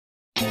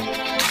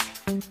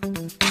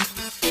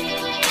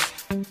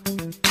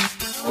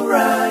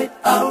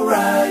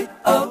Alright.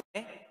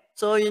 Okay.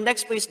 So, yung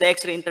next po is the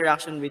X-ray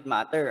interaction with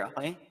matter.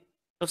 Okay?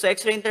 So, sa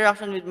X-ray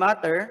interaction with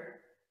matter,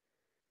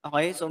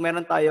 okay, so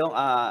meron tayong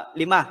 5.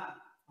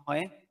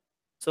 Okay?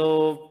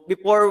 So,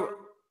 before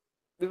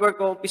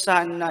ko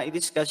umpisahan na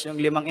i-discuss yung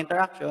 5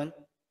 interaction,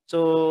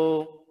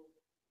 so,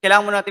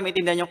 kailangan mo natin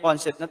maintindihan yung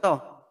concept na to.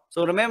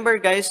 So, remember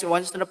guys,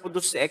 once na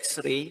na-produce si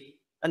X-ray,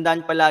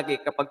 tandaan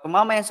palagi, kapag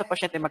tumama yan sa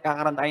pasyente,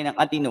 magkakaroon tayo ng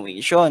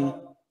attenuation.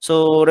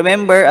 So,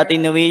 remember,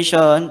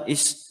 attenuation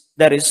is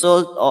the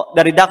result of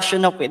the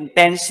reduction of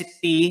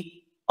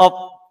intensity of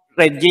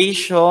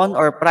radiation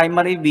or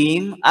primary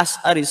beam as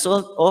a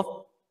result of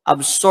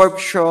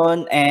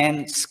absorption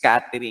and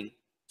scattering.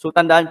 So,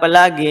 tandaan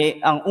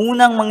palagi, ang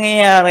unang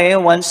mangyayari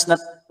once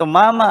na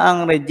tumama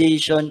ang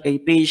radiation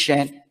kay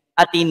patient,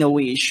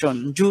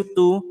 attenuation due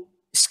to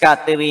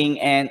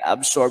scattering and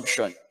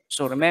absorption.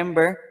 So,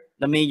 remember,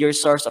 the major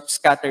source of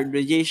scattered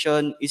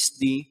radiation is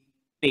the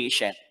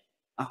patient.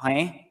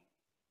 Okay?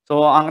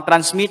 So, ang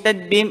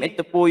transmitted beam,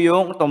 ito po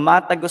yung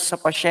tumatagos sa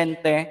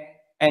pasyente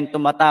and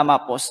tumatama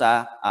po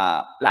sa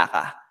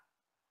plaka.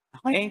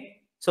 Okay?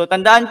 So,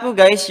 tandaan po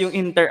guys, yung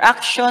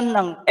interaction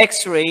ng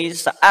X-ray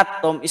sa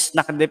atom is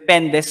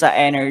nakadepende sa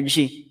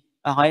energy.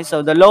 Okay?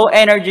 So, the low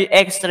energy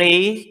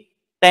X-ray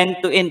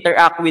tend to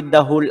interact with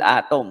the whole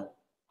atom.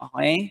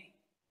 Okay?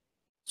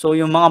 So,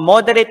 yung mga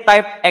moderate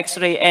type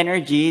X-ray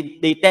energy,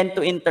 they tend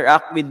to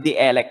interact with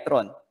the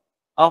electron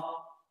of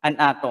an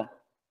atom.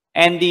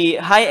 And the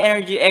high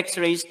energy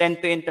X-rays tend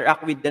to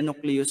interact with the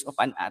nucleus of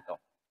an atom.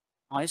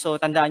 Okay? So,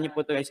 tandaan niyo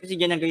po ito guys. Kasi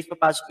dyan na guys,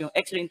 papasok yung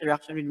X-ray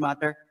interaction with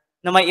matter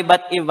na may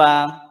iba't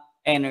ibang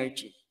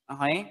energy.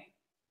 Okay?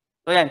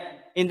 So, yan.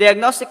 In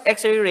diagnostic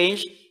X-ray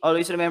range,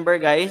 always remember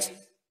guys,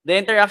 the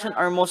interaction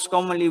are most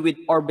commonly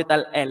with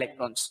orbital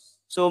electrons.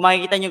 So,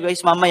 makikita nyo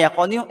guys mamaya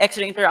kung ano yung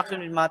X-ray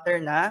interaction with matter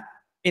na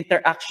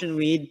interaction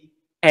with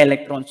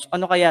electrons.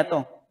 Ano kaya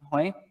to?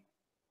 Okay?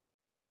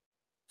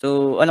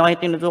 So, ano kaya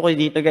tinutukoy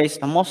dito guys?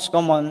 The most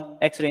common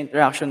X-ray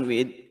interaction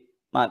with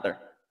matter.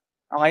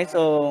 Okay, so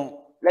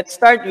let's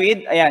start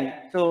with, ayan.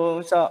 So,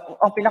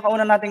 ang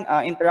pinakauna nating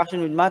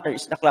interaction with matter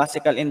is the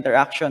classical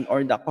interaction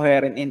or the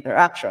coherent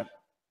interaction.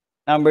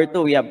 Number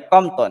 2, we have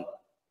Compton.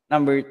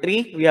 Number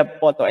 3, we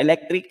have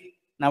photoelectric.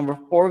 Number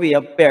 4, we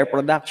have pair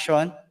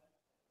production.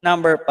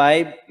 Number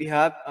 5, we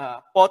have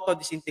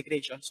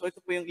photodisintegration. So, ito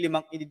po yung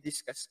 5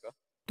 i-discuss ko.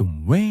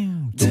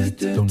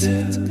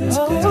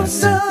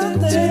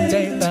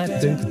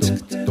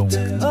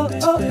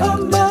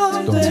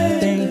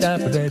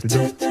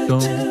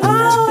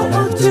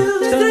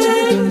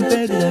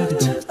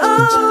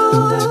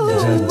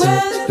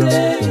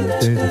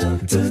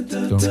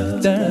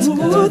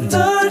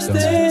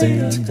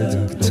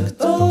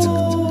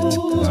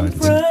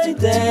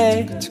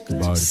 Friday,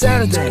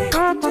 Saturday.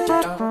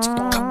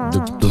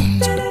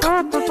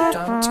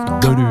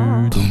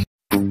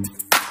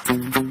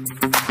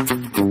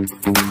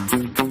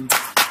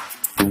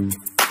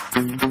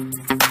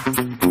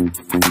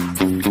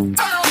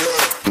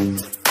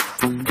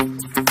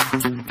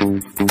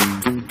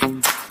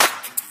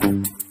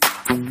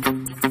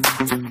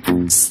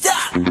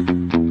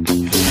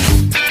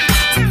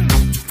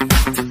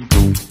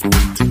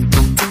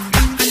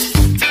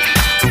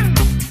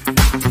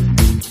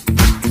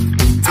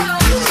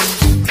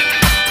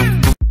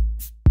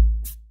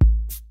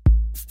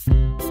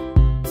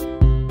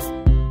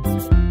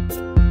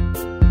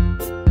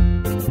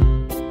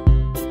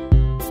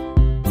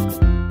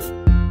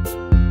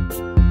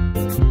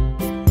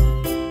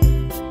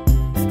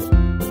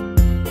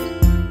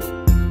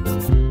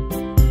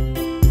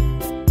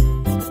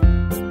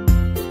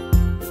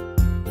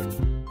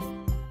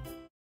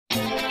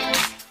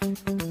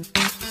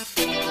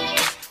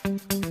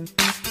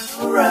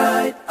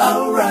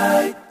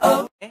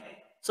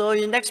 So,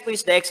 yung next po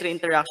is the X-ray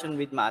interaction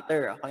with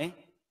matter. Okay?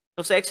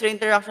 So, sa X-ray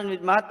interaction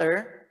with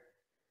matter,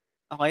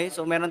 okay,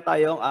 so meron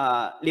tayong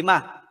 5.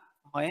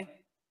 Okay?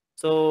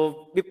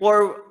 So,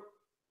 before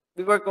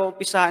ko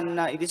umpisahan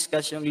na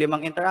i-discuss yung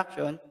 5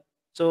 interaction,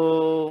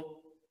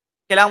 so,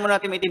 kailangan mo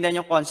natin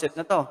maintindihan yung concept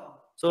na to.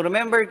 So,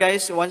 remember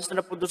guys, once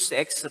na na-produce si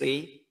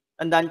X-ray,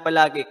 tandaan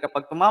palagi,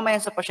 kapag tumama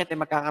yan sa pasyente,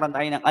 magkakaroon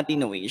tayo ng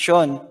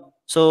attenuation.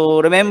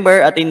 So,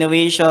 remember,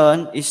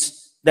 attenuation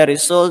is the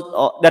result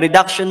of the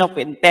reduction of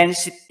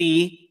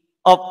intensity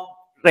of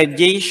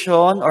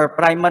radiation or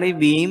primary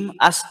beam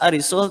as a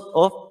result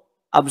of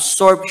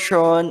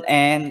absorption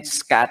and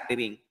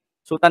scattering.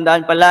 So,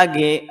 tandaan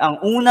palagi,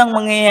 ang unang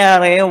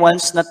mangyayari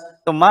once na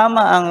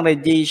tumama ang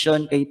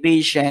radiation kay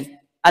patient,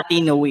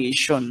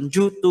 attenuation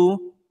due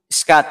to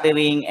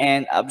scattering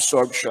and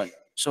absorption.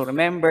 So,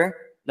 remember,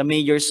 the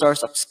major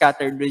source of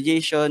scattered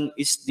radiation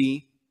is the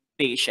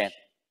patient.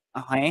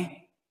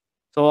 Okay?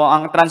 So,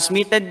 ang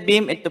transmitted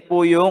beam, ito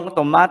po yung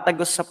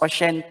tumatagos sa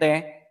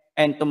pasyente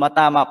and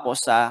tumatama po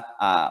sa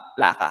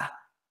plaka.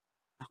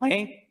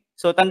 Okay?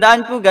 So,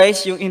 tandaan po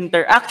guys, yung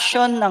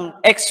interaction ng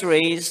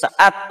X-ray sa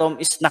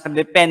atom is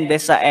nakadepende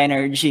sa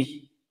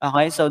energy.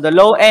 Okay? So, the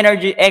low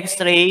energy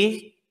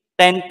X-ray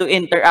tend to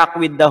interact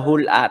with the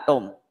whole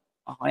atom.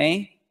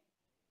 Okay?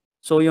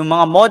 So yung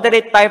mga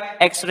moderate type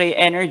X-ray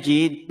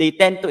energy, they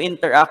tend to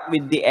interact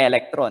with the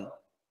electron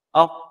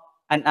of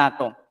an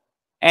atom.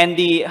 And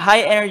the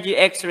high energy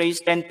X-rays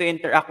tend to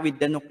interact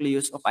with the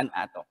nucleus of an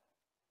atom.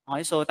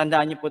 Okay, so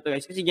tandaan niyo po ito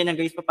guys. Kasi dyan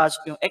guys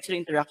papasok yung X-ray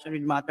interaction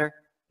with matter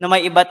na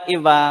may iba't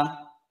ibang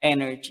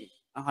energy.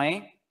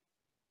 Okay?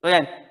 So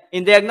yan.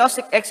 In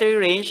diagnostic X-ray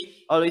range,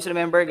 always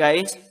remember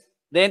guys,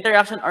 the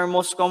interaction are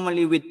most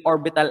commonly with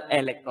orbital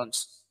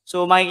electrons.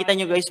 So makikita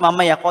nyo guys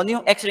mamaya kung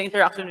ano yung X-ray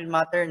interaction with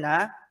matter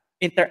na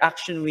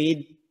interaction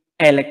with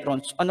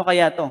electrons. Ano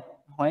kaya to?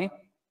 Okay?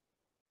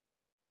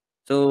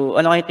 So,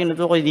 ano kayo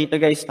tinutukoy dito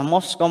guys? The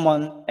most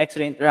common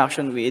X-ray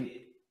interaction with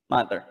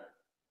matter.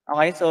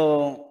 Okay,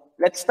 so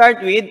let's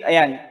start with,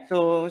 ayan.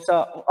 So,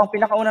 ang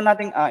pinakauna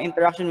nating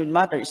interaction with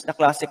matter is the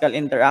classical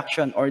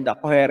interaction or the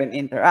coherent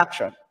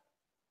interaction.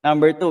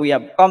 Number 2, we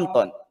have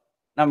Compton.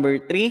 Number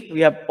 3,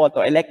 we have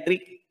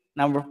photoelectric.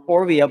 Number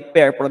 4, we have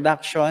pair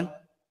production.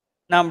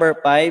 Number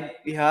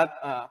 5, we have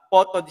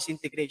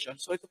photodisintegration.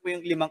 So, ito po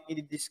yung 5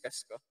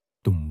 i-discuss ko.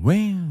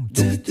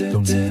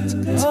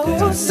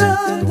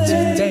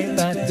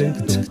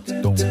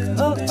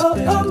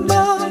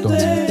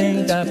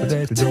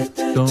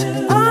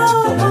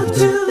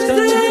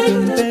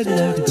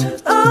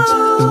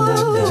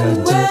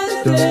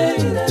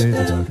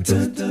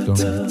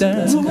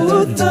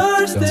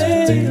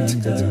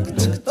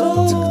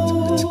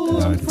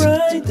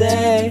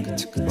 Friday,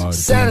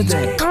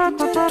 Saturday.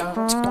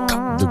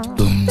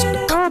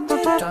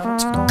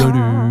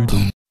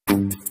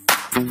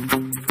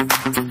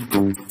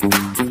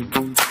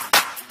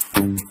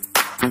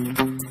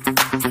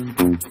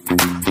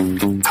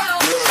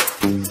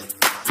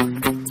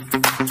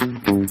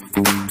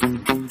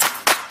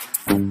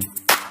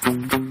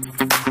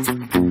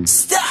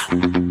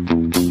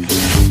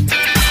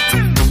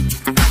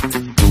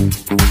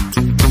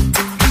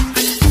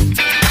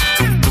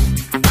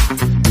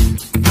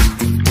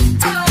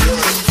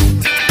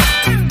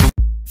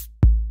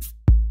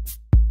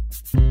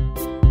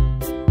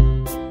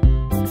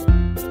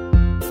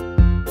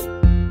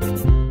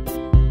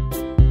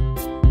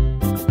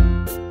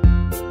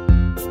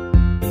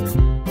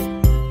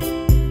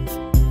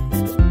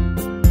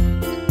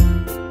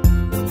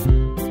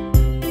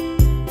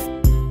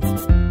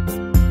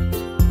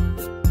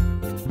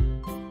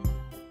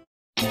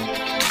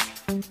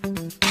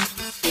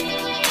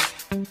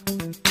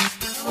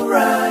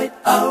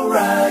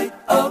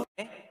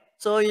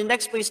 So, yung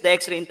next po is the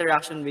X-ray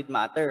interaction with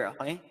matter,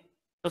 okay?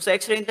 So, sa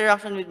X-ray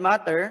interaction with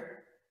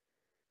matter,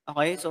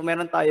 okay, so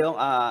meron tayong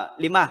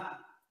 5,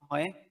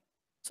 okay?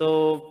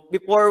 So,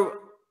 before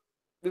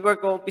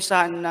ko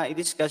umpisahan na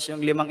i-discuss yung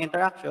 5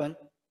 interaction,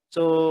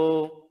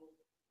 so,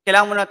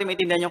 kailangan mo natin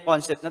maintindihan yung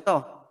concept na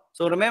to.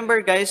 So, remember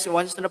guys,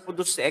 once na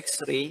na-produce sa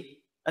X-ray,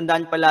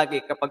 tandaan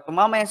palagi, kapag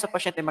tumama yan sa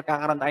pasyente,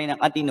 magkakaroon tayo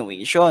ng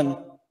attenuation.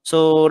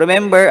 So,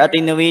 remember,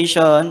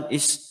 attenuation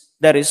is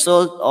the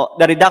result of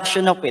the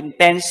reduction of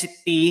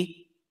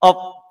intensity of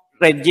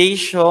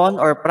radiation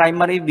or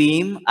primary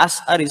beam as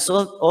a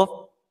result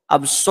of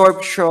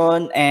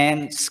absorption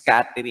and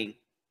scattering.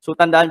 So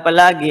tandaan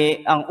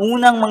palagi, ang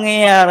unang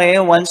mangyayari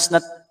once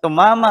na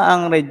tumama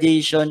ang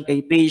radiation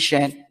kay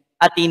patient,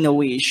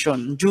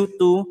 attenuation due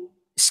to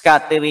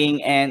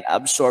scattering and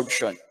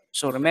absorption.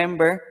 So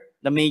remember,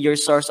 the major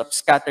source of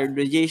scattered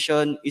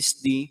radiation is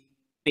the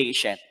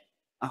patient.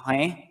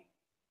 Okay?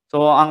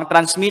 So, ang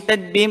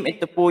transmitted beam,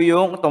 ito po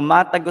yung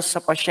tumatagos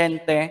sa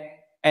pasyente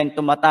and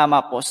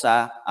tumatama po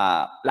sa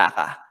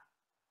plaka.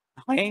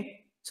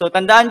 Okay? So,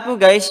 tandaan po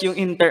guys, yung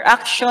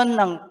interaction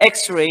ng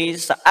X-ray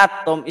sa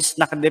atom is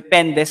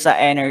nakadepende sa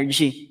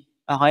energy.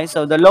 Okay?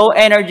 So, the low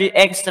energy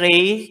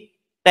X-ray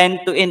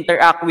tend to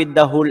interact with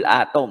the whole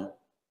atom.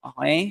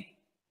 Okay?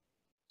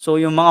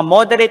 So, yung mga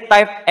moderate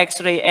type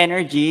X-ray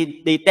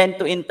energy, they tend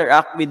to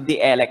interact with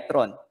the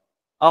electron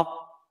of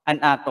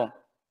an atom.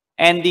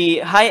 And the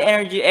high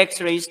energy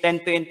X-rays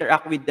tend to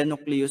interact with the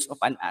nucleus of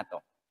an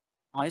atom.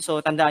 Okay, so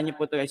tandaan niyo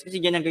po ito guys.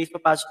 Kasi dyan guys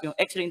papasok yung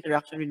X-ray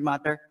interaction with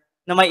matter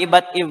na may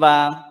iba't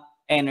ibang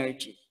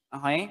energy.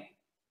 Okay?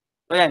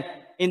 So yan.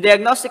 In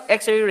diagnostic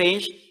X-ray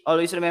range,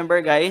 always remember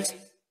guys,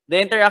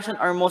 the interaction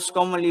are most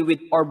commonly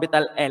with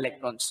orbital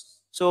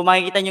electrons. So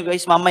makikita niyo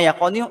guys mamaya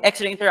kung ano yung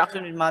X-ray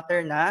interaction with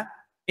matter na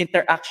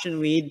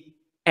interaction with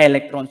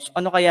electrons.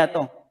 Ano kaya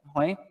to?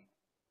 Okay?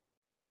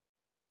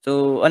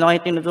 So, ano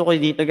kayo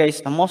tinutukoy dito guys?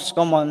 The most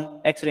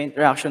common X-ray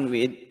interaction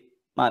with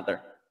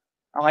matter.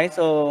 Okay,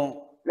 so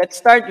let's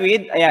start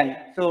with,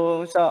 ayan.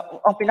 So,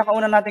 ang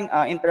pinakauna nating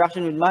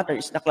interaction with matter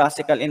is the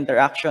classical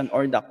interaction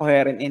or the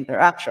coherent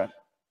interaction.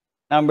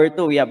 Number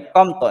 2, we have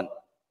Compton.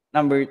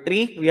 Number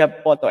 3, we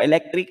have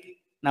photoelectric.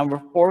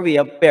 Number 4,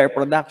 we have pair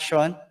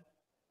production.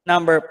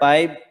 Number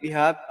 5, we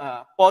have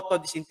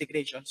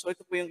photodisintegration. So,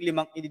 ito po yung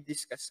 5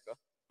 i-discuss ko.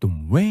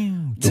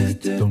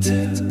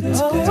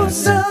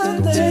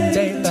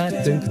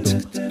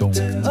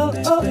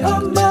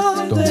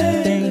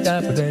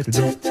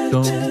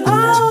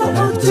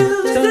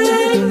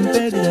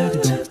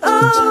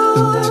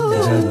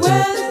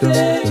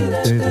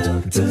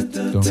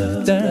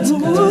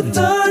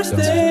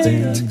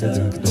 Thursday,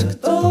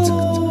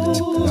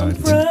 oh,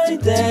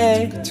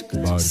 Friday,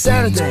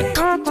 Saturday.